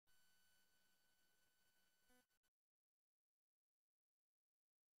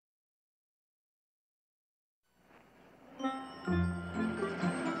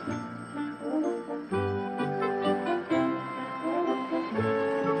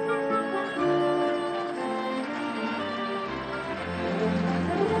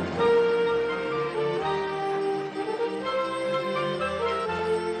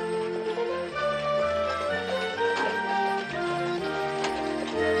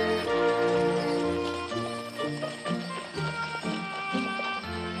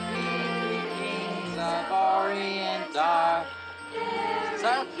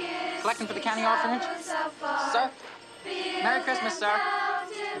collecting for the county orphanage? Sir? Merry Christmas, sir.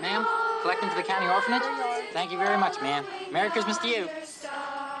 Ma'am, collecting for the county orphanage? Thank you very much, ma'am. Merry Christmas to you.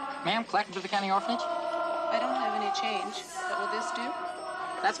 Ma'am, collecting for the county orphanage? I don't have any change, but will this do?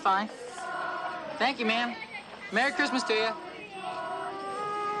 That's fine. Thank you, ma'am. Merry Christmas to you.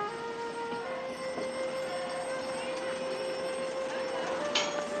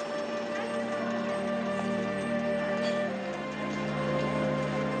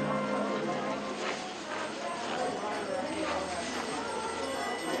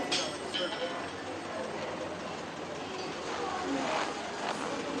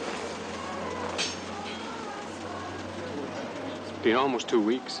 It's been almost 2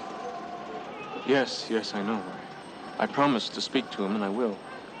 weeks. Yes, I know. I promised to speak to him, and I will.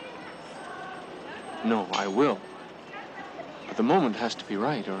 No, I will. But the moment has to be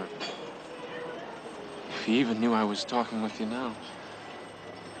right, or... if he even knew I was talking with you now,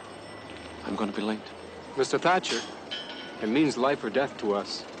 I'm going to be late. Mr. Thatcher, it means life or death to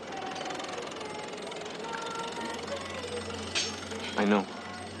us. I know.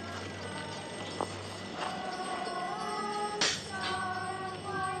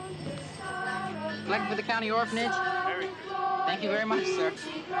 Collecting for the county orphanage? Thank you very much, sir.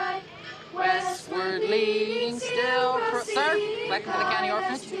 Westward leading still... Sir, collecting for the county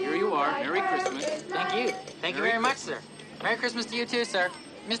orphanage? Here you are. Merry Christmas. Thank you. Thank you very much, sir. Merry Christmas to you, too, sir.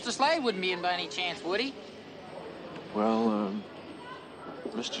 Mr. Slade wouldn't be in by any chance, would he? Well,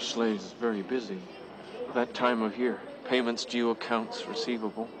 Mr. Slade is very busy. That time of year. Payments due, accounts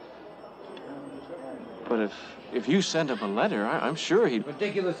receivable. But if you send him a letter, I'm sure he'd...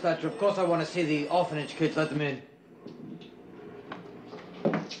 Ridiculous, Thatcher. Of course I want to see the orphanage kids. Let them in.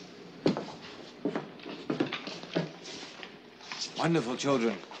 Wonderful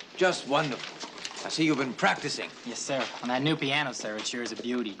children. Just wonderful. I see you've been practicing. Yes, sir. On that new piano, sir. It sure is a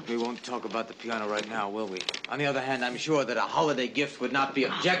beauty. We won't talk about the piano right now, will we? On the other hand, I'm sure that a holiday gift would not be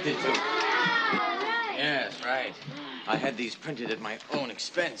objected to. Yes, right. I had these printed at my own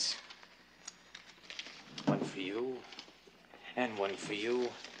expense. One for you, and one for you.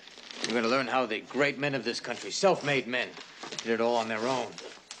 You're going to learn how the great men of this country, self-made men, did it all on their own.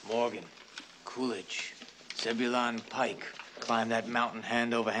 Morgan, Coolidge, Zebulon Pike, climbed that mountain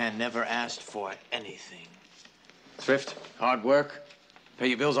hand over hand, never asked for anything. Thrift, hard work, pay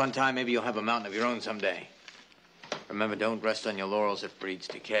your bills on time, maybe you'll have a mountain of your own someday. Remember, don't rest on your laurels, it breeds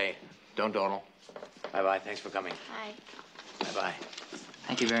decay. Don't dawdle. Bye-bye, thanks for coming. Bye. Bye-bye.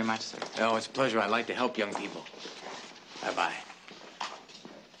 Thank you very much, sir. Oh, it's a pleasure. I like to help young people. Bye-bye.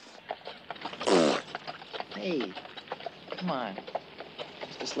 Hey, come on.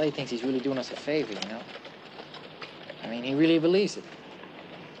 Mr. Slade thinks he's really doing us a favor, you know? I mean, he really believes it.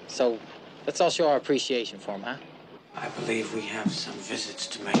 So, let's all show our appreciation for him, huh? I believe we have some visits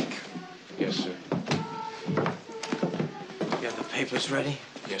to make. Yes, sir. You have the papers ready?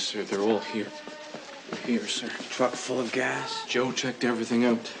 Yes, sir. They're all here. Here, sir. Truck full of gas? Joe checked everything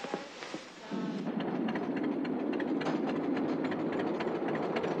out.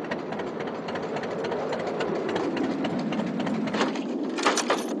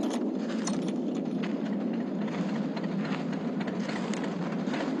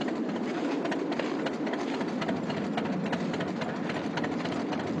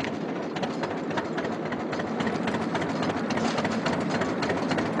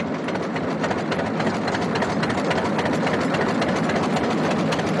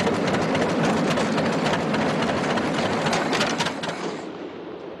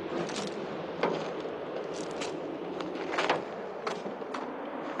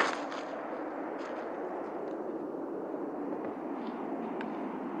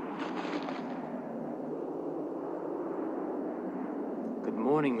 Good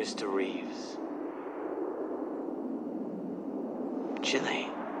morning, Mr. Reeves. Chilly.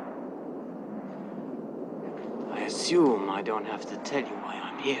 I assume I don't have to tell you why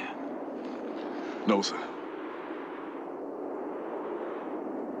I'm here. No, sir.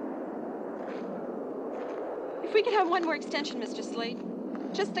 If we could have one more extension, Mr. Slade.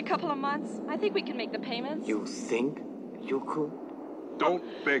 Just a couple of months. I think we can make the payments. You think you could? Don't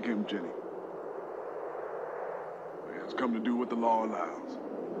beg him, Jenny. He has come to do what the law allows.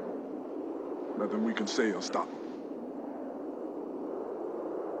 Nothing we can say will stop him.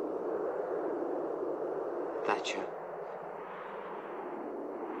 Thatcher.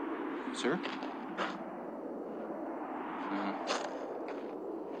 Sir?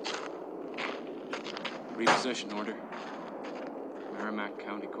 Repossession order. Merrimack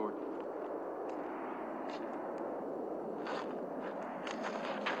County Court.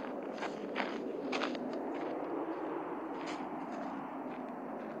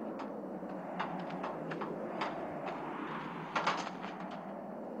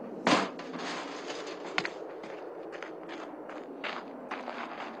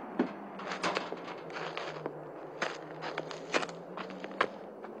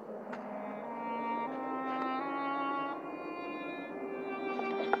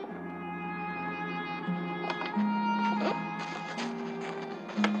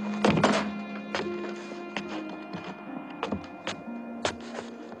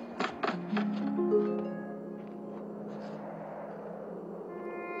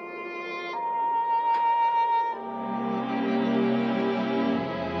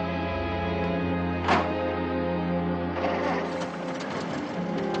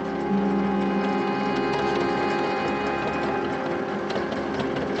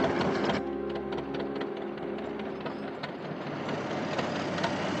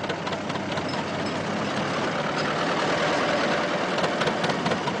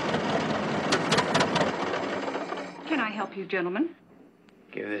 gentlemen.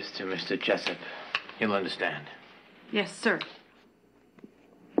 Give this to Mr. Jessup. He'll understand. Yes, sir.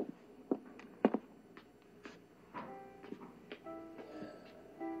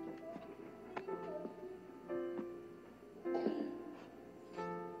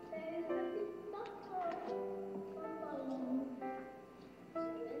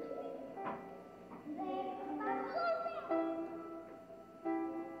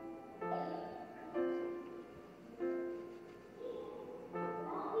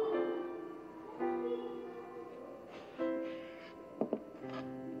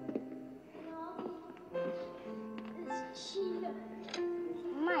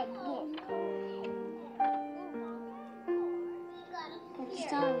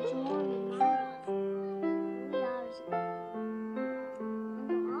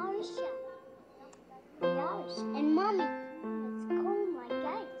 And Mommy, it's cold like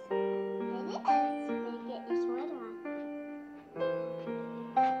ice. It is. Better get your sweater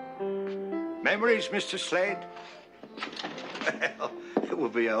on. Memories, Mr. Slade? Well, it will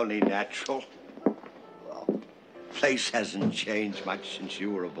be only natural. Well, place hasn't changed much since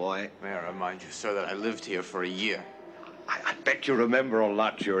you were a boy. May I remind you, sir, that I lived here for a year. I bet you remember a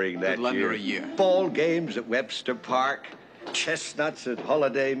lot during that Little under a year. Ball games at Webster Park, chestnuts at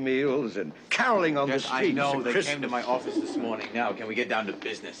holiday meals, and caroling on the Yes, streets. I know. at They Christmas. came to my office this morning. Now, can we get down to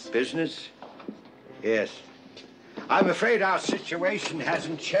business? Business? Yes. I'm afraid our situation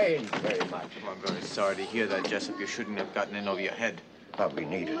hasn't changed very much. Well, I'm very sorry to hear that, Jessup. You shouldn't have gotten in over your head. But we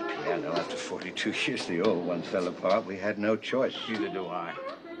needed a piano. After 42 years, the old one fell apart. We had no choice. Neither do I.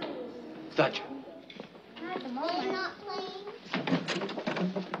 Thatcher. At the moment. They're not playing.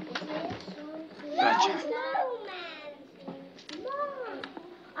 Thatcher.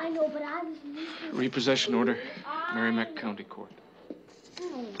 I know, but I was... Repossession order, Merrimack County Court.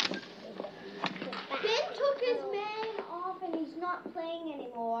 Ben took his man off and he's not playing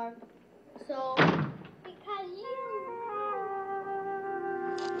anymore. So, because you...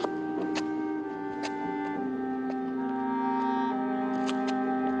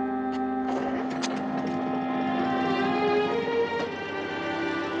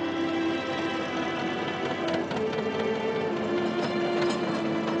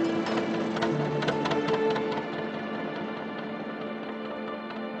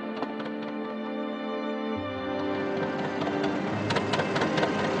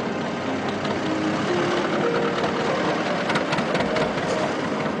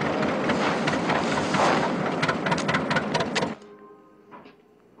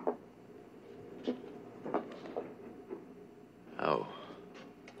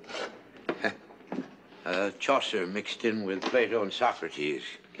 Chaucer mixed in with Plato and Socrates.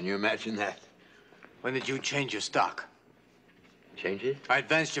 Can you imagine that? When did you change your stock? Change it? I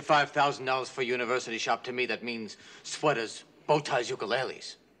advanced you $5,000 for university shop. To me, that means sweaters, bow ties,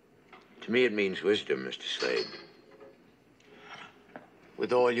 ukuleles. To me, it means wisdom, Mr. Slade.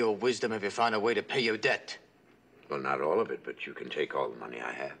 With all your wisdom, have you found a way to pay your debt? Well, not all of it, but you can take all the money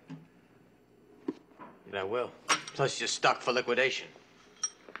I have. And I will. Plus, you're stock for liquidation.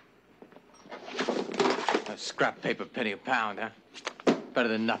 A scrap paper penny a pound, huh? Better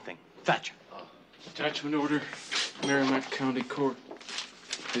than nothing. Thatcher. Attachment order, Merrimack County Court.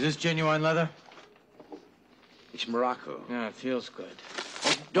 Is this genuine leather? It's Morocco. Yeah, it feels good.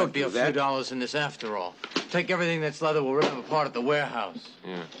 Don't Might be do a that. few dollars in this after all. Take everything that's leather, we'll rip them apart at the warehouse.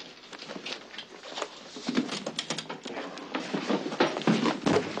 Yeah.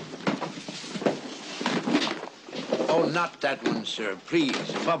 Oh, not that one, sir. Please.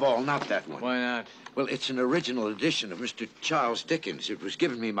 Above all, not that one. Why not? Well, it's an original edition of Mr. Charles Dickens. It was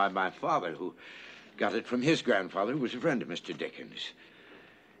given me by my father, who got it from his grandfather, who was a friend of Mr. Dickens.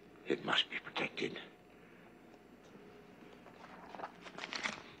 It must be protected.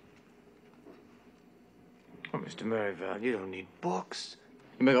 Oh, Mr. Merivale, you don't need books.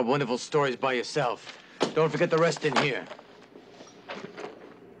 You make up wonderful stories by yourself. Don't forget the rest in here.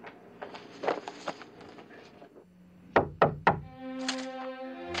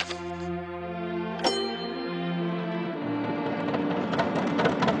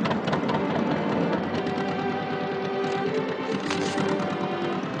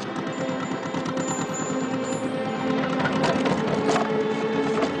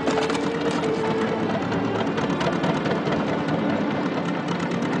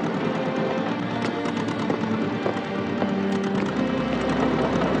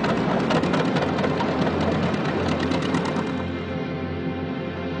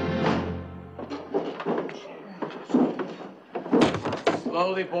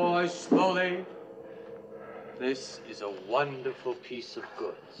 Slowly, boys, slowly. This is a wonderful piece of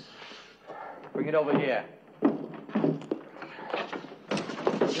goods. Bring it over here.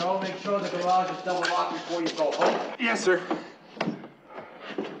 Joe, make sure the garage is double locked before you go home. Yes, sir.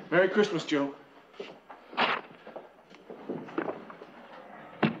 Merry Christmas, Joe.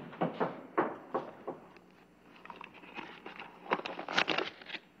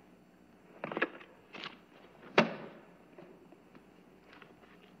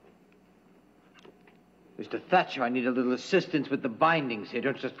 Mr. Thatcher, I need a little assistance with the bindings here.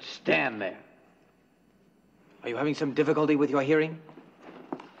 Don't just stand there. Are you having some difficulty with your hearing?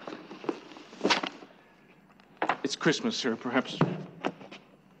 It's Christmas, sir. Perhaps...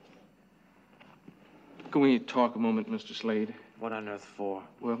 Can we talk a moment, Mr. Slade? What on earth for?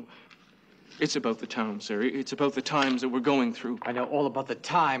 Well, it's about the town, sir. It's about the times that we're going through. I know all about the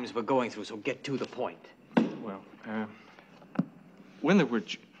times we're going through, so get to the point. Well, when there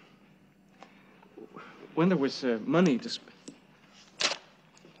was money to spend...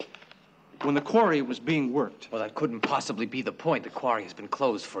 When the quarry was being worked... Well, that couldn't possibly be the point. The quarry has been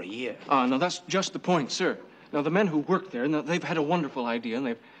closed for a year. No, that's just the point, sir. Now, the men who work there, now, they've had a wonderful idea, and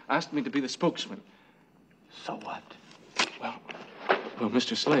they've asked me to be the spokesman. So what? Well,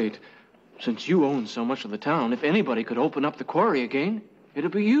 Mr. Slade, since you own so much of the town, if anybody could open up the quarry again,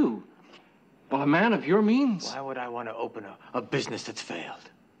 it'd be you. Well, a man of your means. Why would I want to open a business that's failed?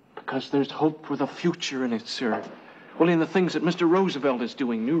 Because there's hope for the future in it, sir. Well, in the things that Mr. Roosevelt is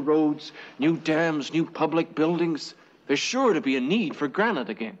doing, new roads, new dams, new public buildings, there's sure to be a need for granite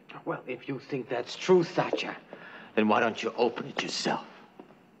again. Well, if you think that's true, Thatcher, then why don't you open it yourself?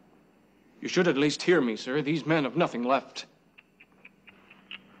 You should at least hear me, sir. These men have nothing left.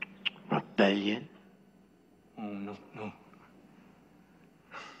 Rebellion? Oh, no.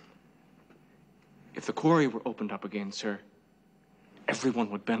 If the quarry were opened up again, sir,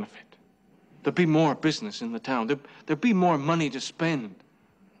 everyone would benefit. There'd be more business in the town. There'd be more money to spend.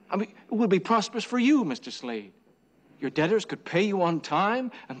 I mean, it would be prosperous for you, Mr. Slade. Your debtors could pay you on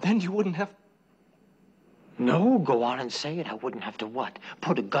time, and then you wouldn't have... No, go on and say it. I wouldn't have to what?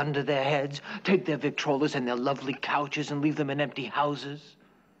 Put a gun to their heads, take their Victrolas and their lovely couches and leave them in empty houses?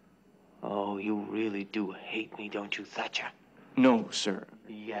 Oh, you really do hate me, don't you, Thatcher? No, sir.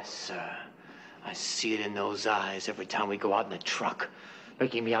 Yes, sir. I see it in those eyes every time we go out in the truck,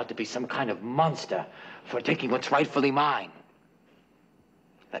 making me out to be some kind of monster for taking what's rightfully mine.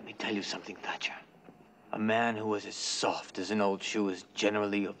 Let me tell you something, Thatcher. A man who is as soft as an old shoe is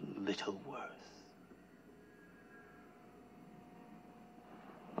generally of little worth.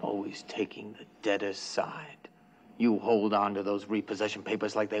 Always taking the debtor's side. You hold on to those repossession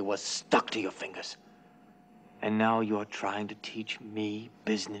papers like they were stuck to your fingers. And now you're trying to teach me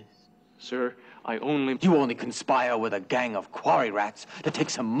business? Sir, You only conspire with a gang of quarry rats to take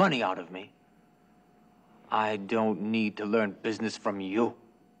some money out of me. I don't need to learn business from you.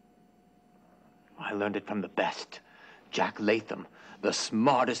 I learned it from the best. Jack Latham, the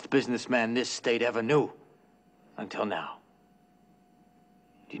smartest businessman this state ever knew. Until now.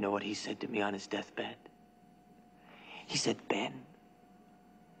 Do you know what he said to me on his deathbed? He said, Ben,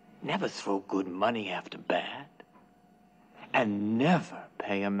 never throw good money after bad. And never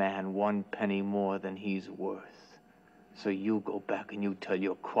pay a man 1 penny more than he's worth. So you go back and you tell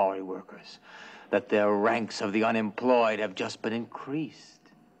your quarry workers that their ranks of the unemployed have just been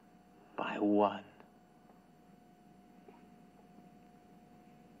increased by 1.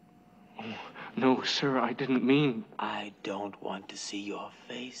 Oh, no, sir, I didn't mean... I don't want to see your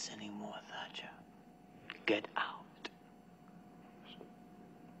face anymore, Thatcher. Get out.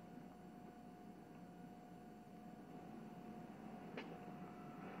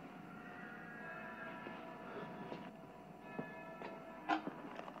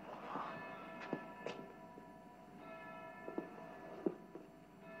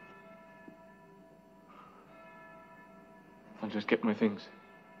 I'll just get my things.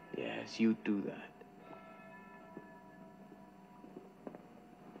 Yes, you do that.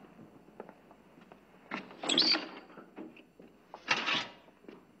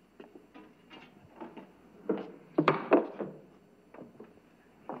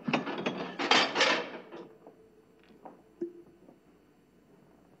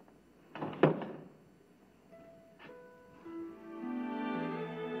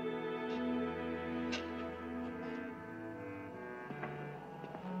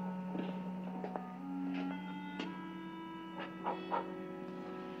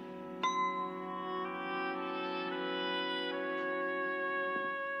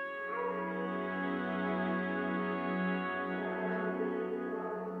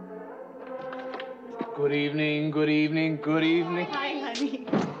 Good evening, good evening, good evening. Hi, honey.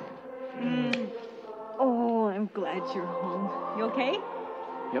 Oh, I'm glad you're home. You okay?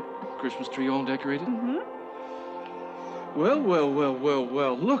 Yep, Christmas tree all decorated. Mm-hmm. Well, well, well, well,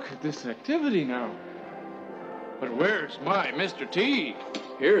 well, look at this activity now. But where's my Mr. T?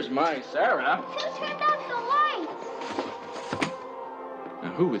 Here's my Sarah. Who turned off the lights?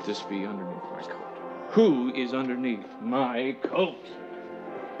 Now, who would this be underneath my coat? Who is underneath my coat?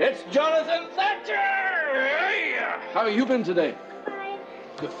 It's Jonathan Thatcher! Hey! How have you been today? Fine.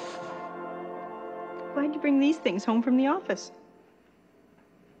 Good. Why'd you bring these things home from the office?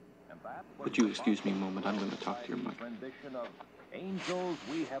 Would you excuse me a moment? I'm going to talk to your mic. Rendition of Angels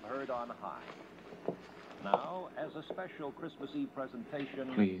We Have Heard on High. Now, as a special Christmas Eve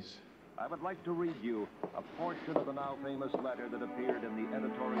presentation, Please. I would like to read you a portion of the now famous letter that appeared in the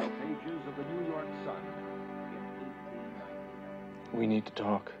editorial pages of the New York Sun in 1899. We need to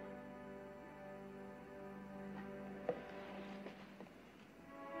talk.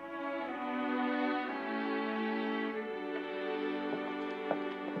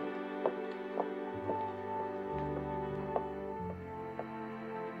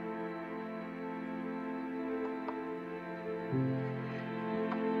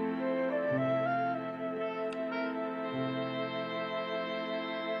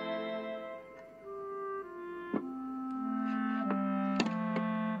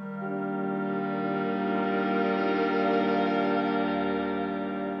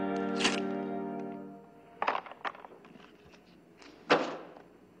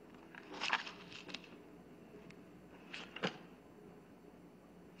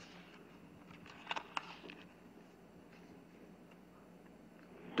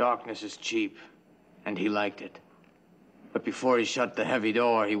 Darkness is cheap, and he liked it. But before he shut the heavy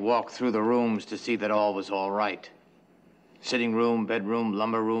door, he walked through the rooms to see that all was all right. Sitting room, bedroom,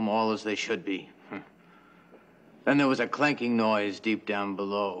 lumber room, all as they should be. Then there was a clanking noise deep down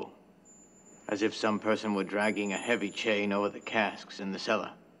below, as if some person were dragging a heavy chain over the casks in the cellar.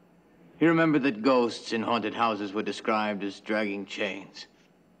 He remembered that ghosts in haunted houses were described as dragging chains.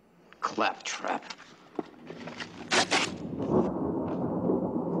 Claptrap.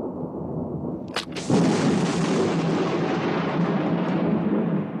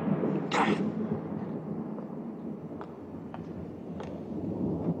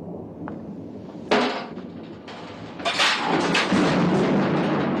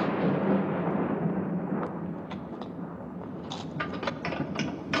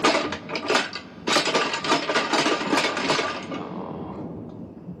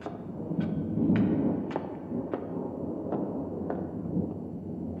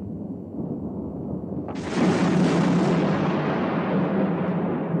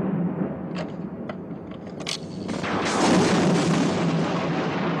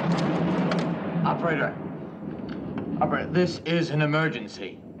 Operator, this is an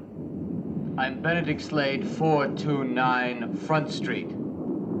emergency. I'm Benedict Slade, 429 Front Street.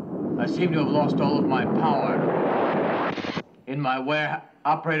 I seem to have lost all of my power in my warehouse.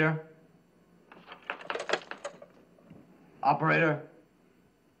 Operator? Operator?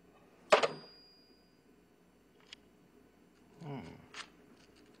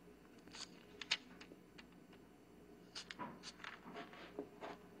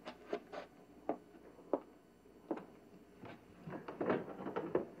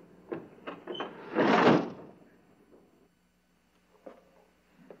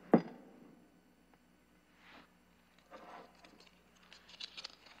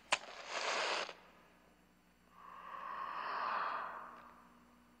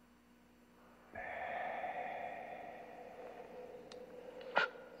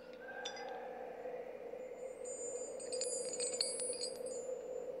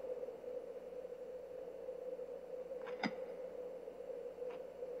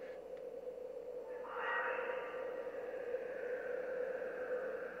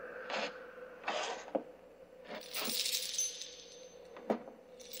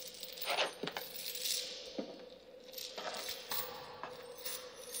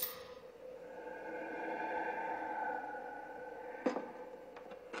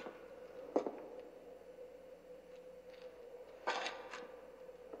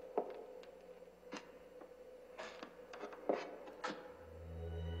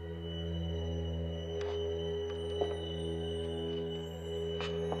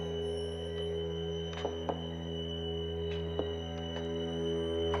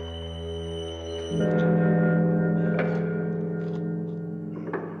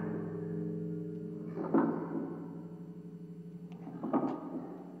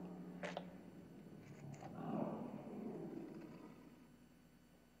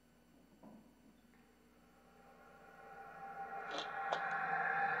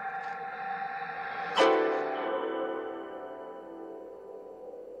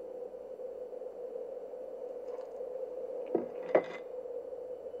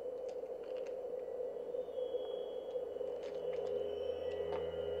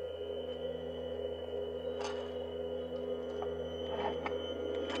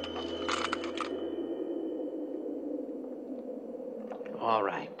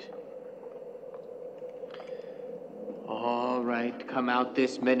 All right, come out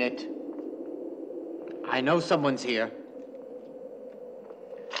this minute. I know someone's here.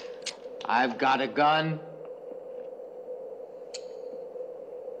 I've got a gun.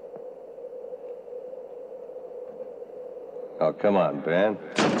 Oh, come on, Ben.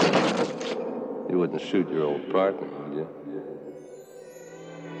 You wouldn't shoot your old partner, would you?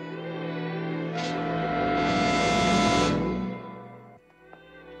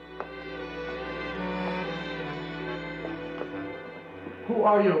 Who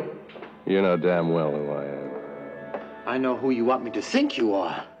are you? You know damn well who I am. I know who you want me to think you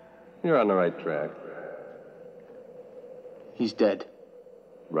are. You're on the right track. He's dead.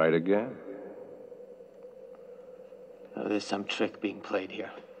 Right again. Oh, there's some trick being played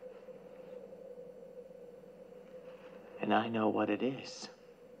here. And I know what it is.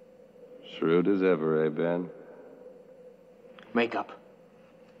 Shrewd as ever, eh, Ben? Makeup.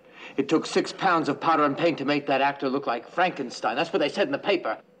 It took 6 pounds of powder and paint to make that actor look like Frankenstein. That's what they said in the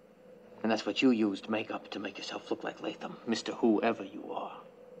paper. And that's what you used, makeup, to make yourself look like Latham, Mr. Whoever you are.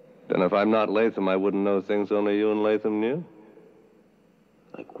 Then if I'm not Latham, I wouldn't know things only you and Latham knew.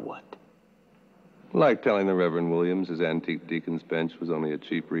 Like what? Like telling the Reverend Williams his antique Deacon's bench was only a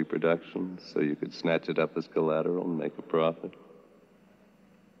cheap reproduction, so you could snatch it up as collateral and make a profit.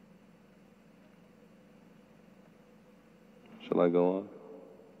 Shall I go on?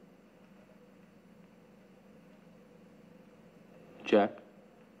 Jack?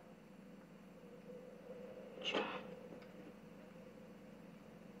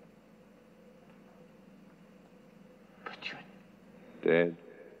 Dead?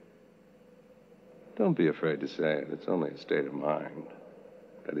 Don't be afraid to say it. It's only a state of mind.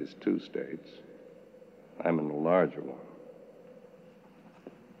 That is, 2 states. I'm in the larger one.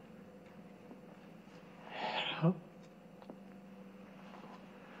 Hello?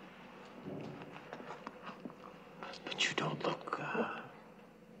 But you don't look,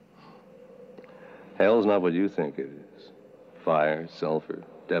 Hell's not what you think it is. Fire, sulfur,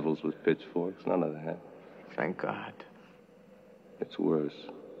 devils with pitchforks, none of that. Thank God. It's worse.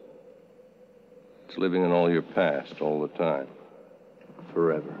 It's living in all your past all the time.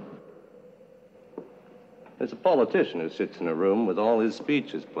 Forever. There's a politician who sits in a room with all his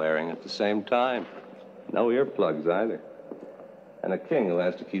speeches blaring at the same time. No earplugs either. And a king who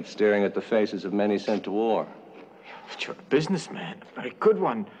has to keep staring at the faces of many sent to war. But you're a businessman, a very good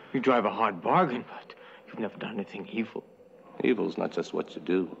one. You drive a hard bargain, but you've never done anything evil. Evil's not just what you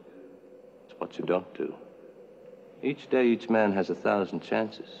do. It's what you don't do. Each day, each man has 1,000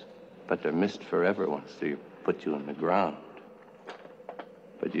 chances, but they're missed forever once they put you in the ground.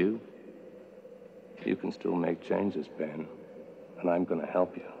 But you can still make changes, Ben, and I'm going to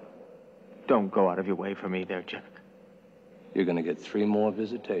help you. Don't go out of your way for me there, Jack. You're going to get 3 more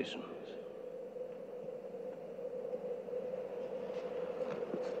visitations.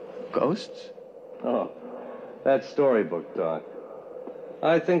 Ghosts? Oh, that's storybook talk.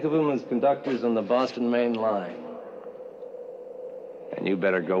 I think of them as conductors on the Boston Main Line. And you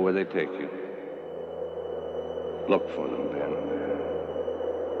better go where they take you. Look for them, Ben.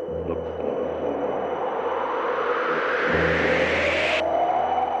 Look for them.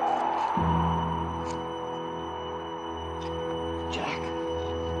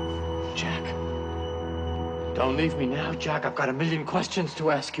 Jack. Don't leave me now, Jack. I've got a million questions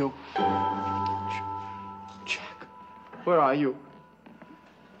to ask you. Jack, where are you?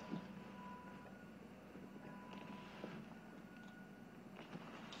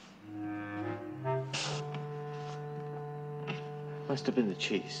 Must have been the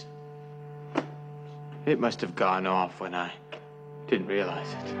cheese. It must have gone off when I didn't realize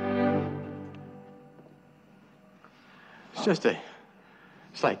it. It's just a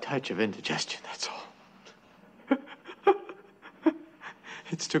slight touch of indigestion, that's all.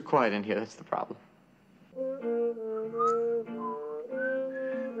 It's too quiet in here, that's the problem.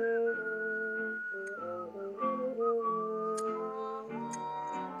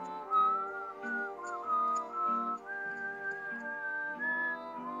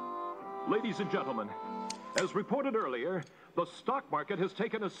 Ladies and gentlemen, as reported earlier, the stock market has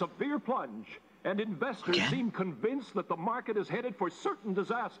taken a severe plunge, and investors seem convinced that the market is headed for certain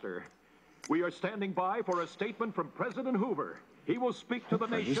disaster. We are standing by for a statement from President Hoover. He will speak to the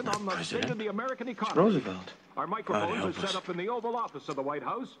nation on the state of the American economy. Roosevelt. Our microphones are set up in the Oval Office of the White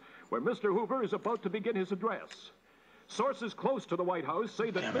House, where Mr. Hoover is about to begin his address. Sources close to the White House say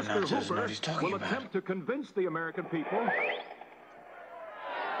that Mr. Hoover will attempt to convince the American people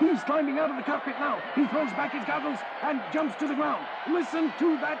He's climbing out of the cockpit now. He throws back his goggles and jumps to the ground. Listen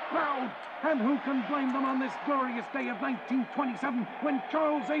to that crowd. And who can blame them on this glorious day of 1927 when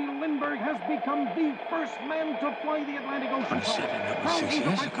Charles A. Lindbergh has become the first man to fly the Atlantic Ocean? Thousands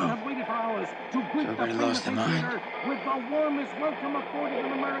of fightmen have waited for hours to greet the famous aviator with the warmest welcome afforded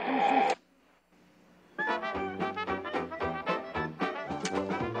an American since...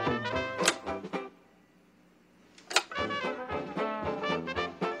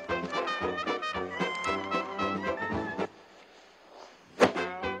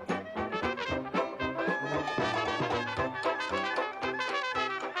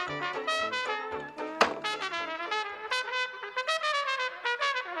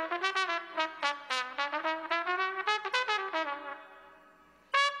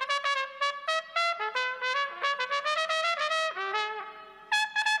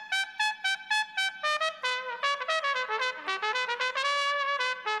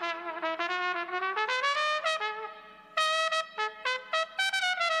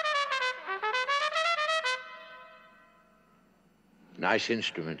 Nice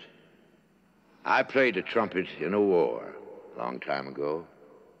instrument. I played a trumpet in a war a long time ago.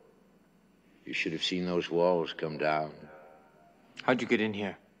 You should have seen those walls come down. How'd you get in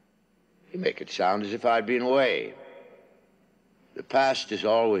here? You make it sound as if I'd been away. The past is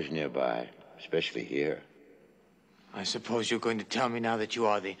always nearby, especially here. I suppose you're going to tell me now that you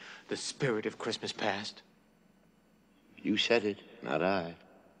are the spirit of Christmas past? You said it, not I.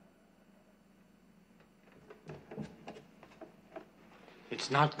 It's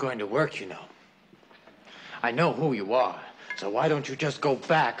not going to work, you know. I know who you are, so why don't you just go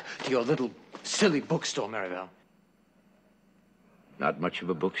back to your little silly bookstore, Maryville? Not much of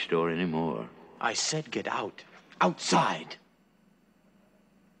a bookstore anymore. I said get out. Outside.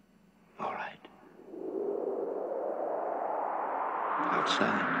 All right.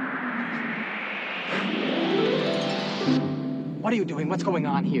 Outside. What are you doing? What's going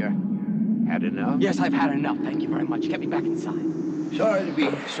on here? Had enough? Yes, I've had enough. Thank you very much. Get me back inside. Sorry to be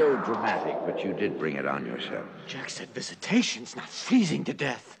so dramatic, but you did bring it on yourself. Jack said visitations, not freezing to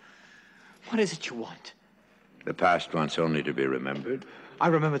death. What is it you want? The past wants only to be remembered. I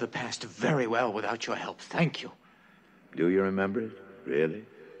remember the past very well without your help. Thank you. Do you remember it? Really?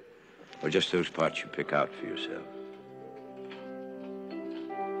 Or just those parts you pick out for yourself?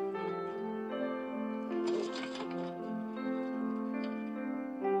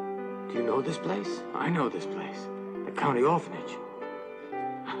 Do you know this place? I know this place. The county orphanage.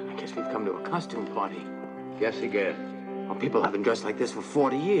 I guess we've come to a costume party. Guess again. Well, people haven't dressed like this for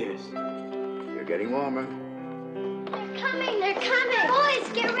 40 years. You're getting warmer. They're coming, they're coming.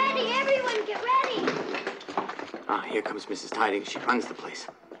 Boys, get ready. Everyone, get ready. Ah, here comes Mrs. Tidings. She runs the place.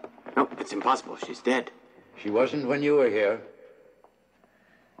 No, it's impossible. She's dead. She wasn't when you were here.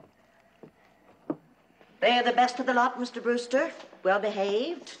 They're the best of the lot, Mr. Brewster.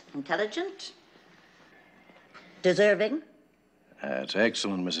 Well-behaved, intelligent, deserving. That's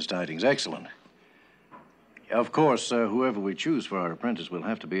excellent, Mrs. Tidings, excellent. Of course, whoever we choose for our apprentice will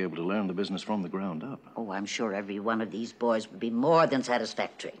have to be able to learn the business from the ground up. Oh, I'm sure every one of these boys would be more than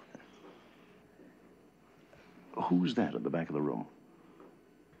satisfactory. Who's that at the back of the room?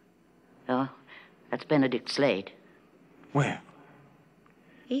 Oh, that's Benedict Slade. Where?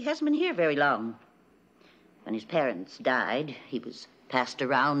 He hasn't been here very long. When his parents died, he was passed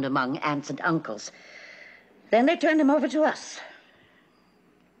around among aunts and uncles. Then they turned him over to us.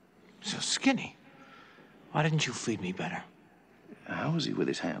 So skinny. Why didn't you feed me better? How is he with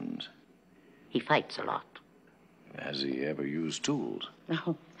his hands? He fights a lot. Has he ever used tools?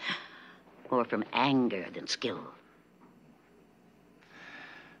 No. More from anger than skill.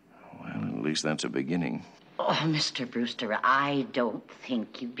 Well, at least that's a beginning. Oh, Mr. Brewster, I don't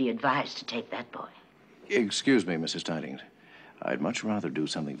think you'd be advised to take that boy. Excuse me, Mrs. Tidings. I'd much rather do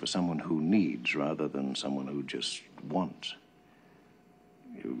something for someone who needs rather than someone who just wants.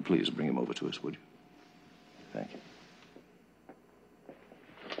 Please bring him over to us, would you? Thank you.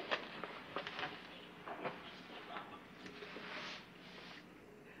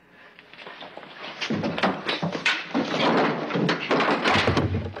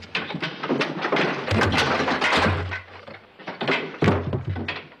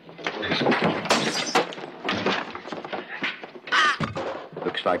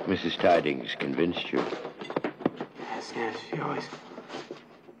 Looks like Mrs. Tidings convinced you. Yes, she always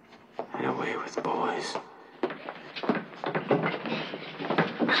had a way with boys.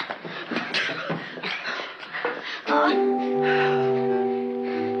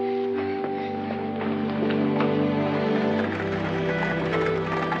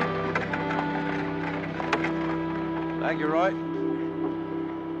 Thank you, Roy.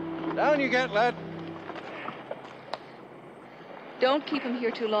 Down you get, lad. Don't keep him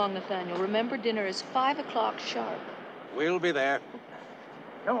here too long, Nathaniel. Remember, dinner is 5 o'clock sharp. We'll be there.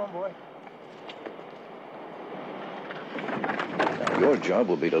 Come on, boy. Now, your job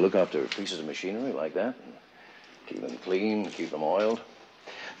will be to look after pieces of machinery like that. And keep them clean, keep them oiled.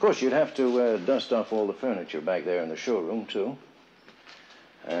 Of course, you'd have to dust off all the furniture back there in the showroom, too.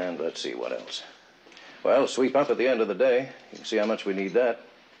 And let's see, what else? Well, sweep up at the end of the day. You can see how much we need that.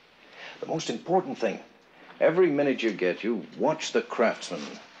 The most important thing, every minute you get, you watch the craftsmen.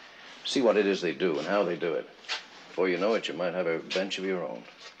 See what it is they do and how they do it. Before you know it, you might have a bench of your own. Do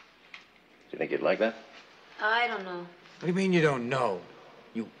you think you'd like that? I don't know. What do you mean you don't know?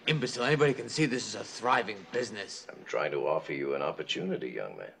 You imbecile. Anybody can see this is a thriving business. I'm trying to offer you an opportunity,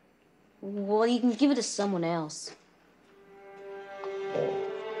 young man. Well, you can give it to someone else.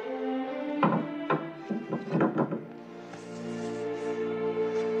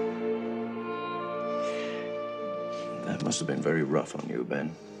 That must have been very rough on you,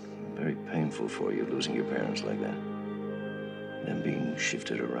 Ben. Very painful for you, losing your parents like that. Them being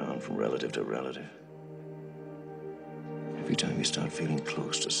shifted around from relative to relative. Every time you start feeling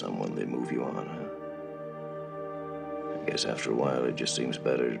close to someone, they move you on, huh? I guess after a while, it just seems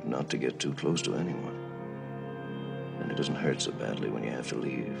better not to get too close to anyone. And it doesn't hurt so badly when you have to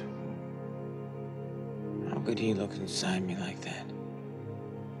leave. How could he look inside me like that?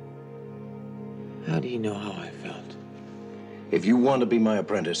 How do you know how I felt? If you want to be my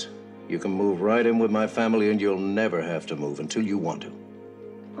apprentice, you can move right in with my family and you'll never have to move until you want to.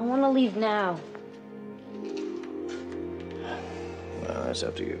 I want to leave now. Well, that's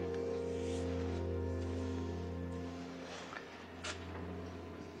up to you.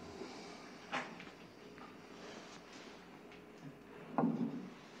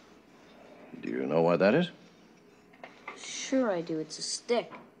 Do you know what that is? Sure I do. It's a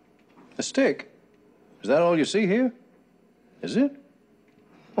stick. A stick? Is that all you see here? Is it?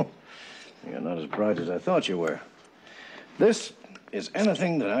 Oh, you're not as bright as I thought you were. This is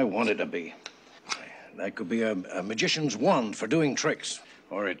anything that I want it to be. That could be a magician's wand for doing tricks.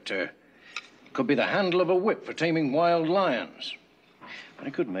 Or it could be the handle of a whip for taming wild lions. I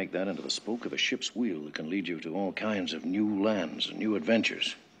could make that into the spoke of a ship's wheel that can lead you to all kinds of new lands and new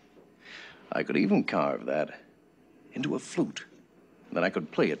adventures. I could even carve that into a flute. Then I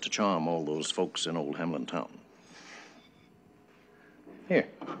could play it to charm all those folks in old Hamlin Town. Here,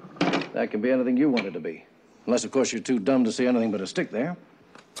 that can be anything you want it to be. Unless, of course, you're too dumb to see anything but a stick there.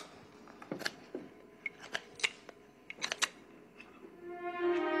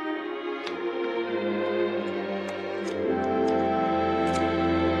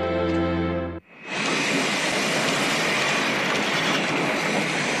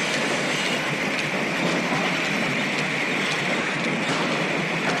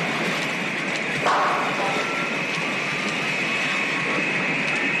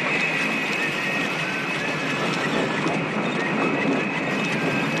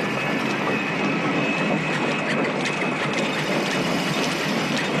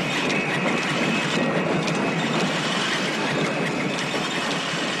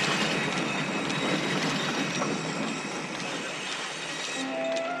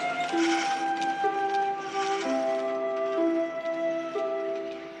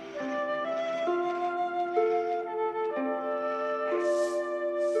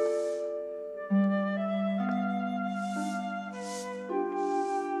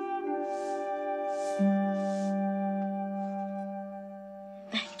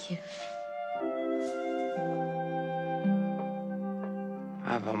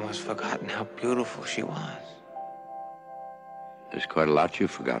 I've almost forgotten how beautiful she was. There's quite a lot you've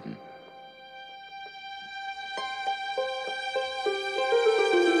forgotten.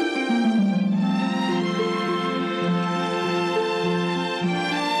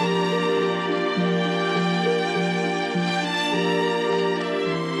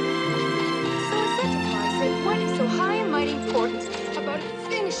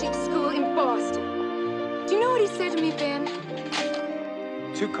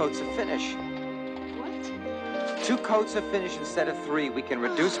 Finish. What? 2 coats of finish instead of 3. We can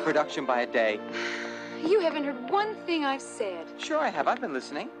reduce production by a day. You haven't heard one thing I've said. Sure I have. I've been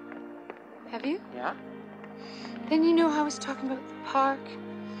listening. Have you? Yeah. Then you know how I was talking about the park,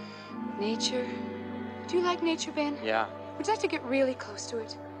 nature. Do you like nature, Ben? Yeah. Would you like to get really close to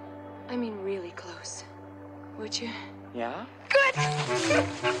it? I mean really close. Would you? Yeah? Good!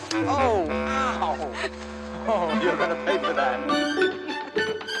 Oh, ow! Oh, you're gonna pay for that.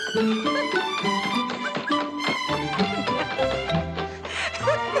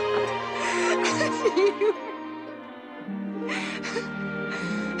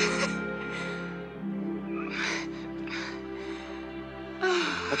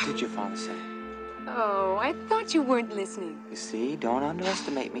 your father say? Oh, I thought you weren't listening. You see, don't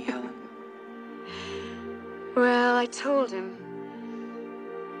underestimate me, Helen. Well, I told him.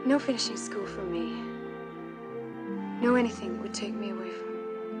 No finishing school for me. No anything that would take me away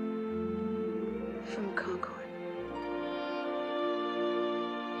from Concord.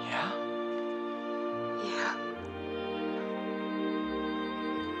 Yeah? Yeah.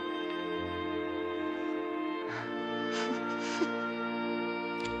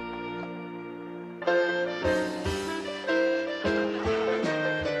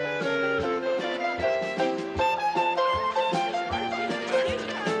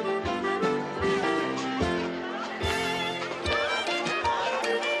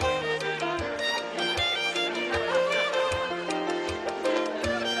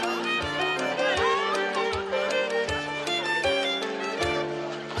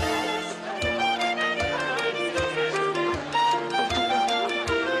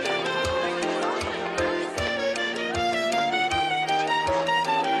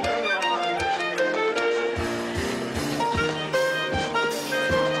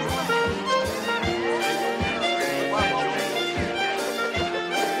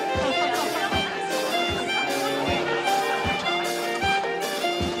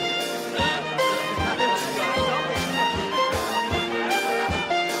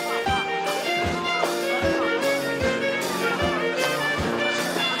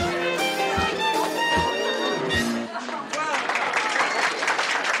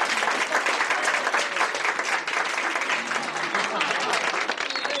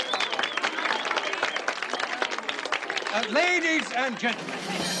 Ladies and gentlemen.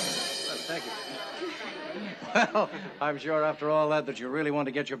 Well, thank you. Well, I'm sure after all that you really want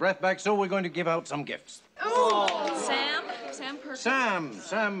to get your breath back, so we're going to give out some gifts. Oh, Sam Perkins.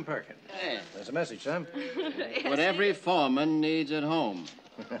 Sam Perkins. Hey. There's a message, Sam. What every foreman needs at home.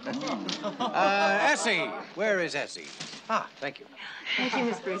 Essie. Where is Essie? Ah, thank you. Thank you,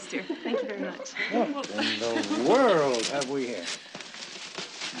 Miss Brewster. Thank you very much. What in the world have we here?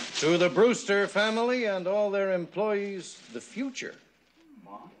 To the Brewster family and all their employees, the future.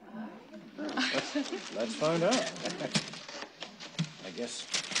 Let's find out. I guess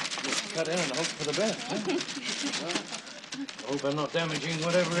just cut in and hope for the best. Huh? Hope I'm not damaging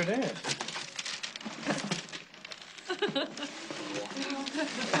whatever it is.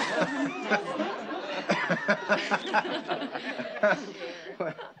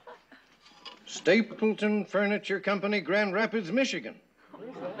 Stapleton Furniture Company, Grand Rapids, Michigan.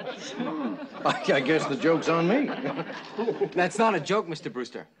 I guess the joke's on me. That's not a joke, Mr.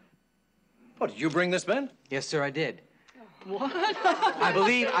 Brewster. Oh, did you bring this, Ben? Yes, sir, I did. What? I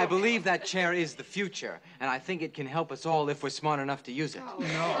believe that chair is the future, and I think it can help us all if we're smart enough to use it. Oh,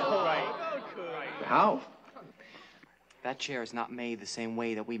 no. Right. How? That chair is not made the same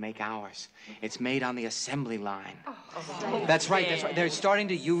way that we make ours. It's made on the assembly line. Oh, that's right. They're starting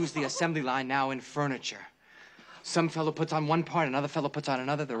to use the assembly line now in furniture. Some fellow puts on one part, another fellow puts on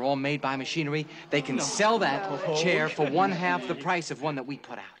another. They're all made by machinery. They can sell that chair for 1/2 the price of one that we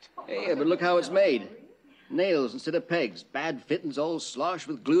put out. Hey, but look how it's made. Nails instead of pegs. Bad fittings all sloshed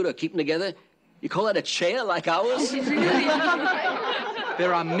with glue to keep them together. You call that a chair like ours?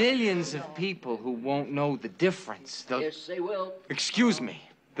 There are millions of people who won't know the difference. Yes, they will. Excuse me.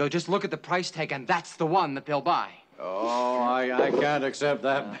 They'll just look at the price tag, and that's the one that they'll buy. Oh, I can't accept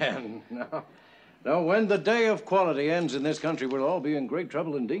that, Ben. No. No, when the day of quality ends in this country, we'll all be in great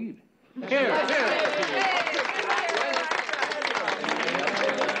trouble indeed. Here.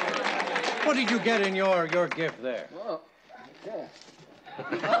 What did you get in your gift there? Oh, okay.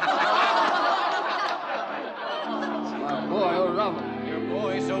 My boy, old Robin. Your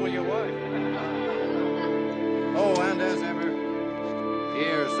boy, so will your wife. Oh, and as ever,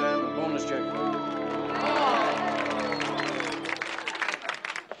 here, Sam, a bonus check for you.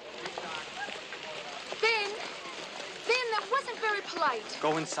 Ben, that wasn't very polite.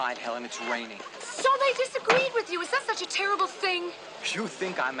 Go inside, Helen. It's raining. So they disagreed with you. Is that such a terrible thing? You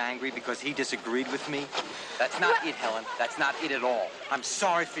think I'm angry because he disagreed with me? That's not it, Helen. That's not it at all. I'm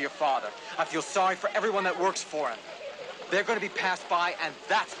sorry for your father. I feel sorry for everyone that works for him. They're going to be passed by, and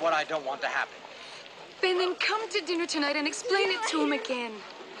that's what I don't want to happen. Ben, then come to dinner tonight and explain it to him again.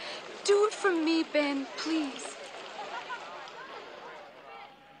 Do it for me, Ben, please.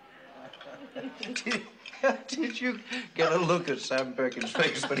 Did you get a look at Sam Perkins'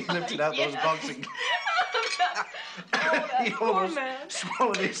 face when he lifted out those boxing? He almost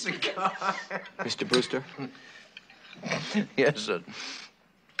swallowed his cigar. Mr. Brewster? Yes, sir.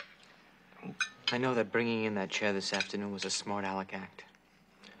 I know that bringing in that chair this afternoon was a smart aleck act,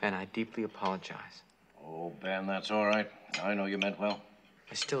 and I deeply apologize. Oh, Ben, that's all right. I know you meant well.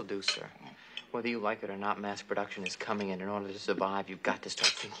 I still do, sir. Whether you like it or not, mass production is coming, and in order to survive, you've got to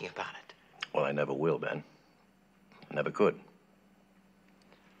start thinking about it. Well, I never will, Ben. I never could.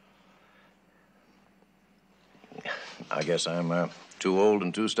 I guess I'm too old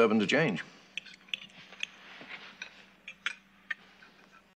and too stubborn to change.